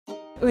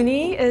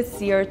Uni is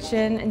sea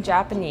urchin in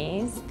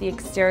Japanese. The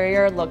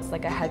exterior looks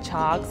like a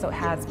hedgehog, so it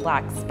has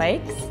black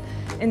spikes.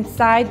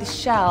 Inside the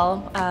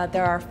shell,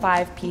 there are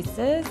 5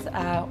 pieces,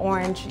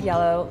 orange,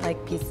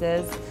 yellow-like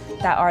pieces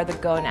that are the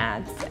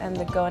gonads. And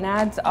the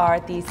gonads are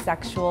the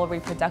sexual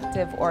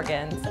reproductive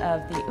organs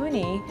of the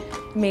uni.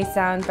 It may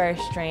sound very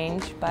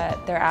strange,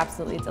 but they're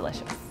absolutely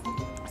delicious.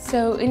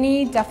 So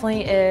uni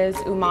definitely is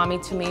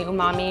umami to me.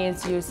 Umami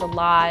is used a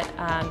lot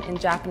in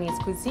Japanese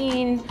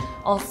cuisine,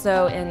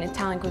 also in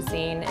Italian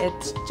cuisine.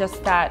 It's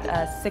just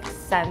that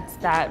sixth sense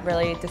that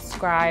really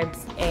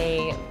describes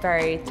a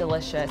very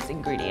delicious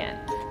ingredient.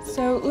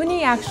 So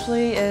uni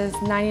actually is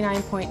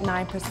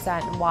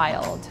 99.9%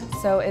 wild,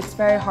 so it's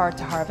very hard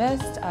to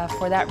harvest.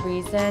 For that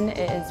reason,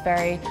 it is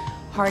very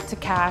hard to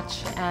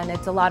catch and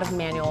it's a lot of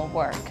manual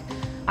work.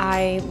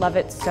 I love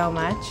it so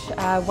much.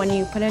 When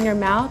you put it in your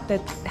mouth,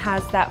 it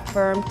has that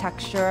firm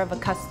texture of a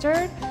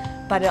custard,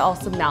 but it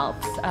also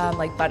melts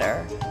like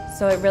butter.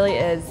 So it really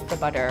is the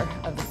butter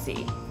of the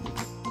sea.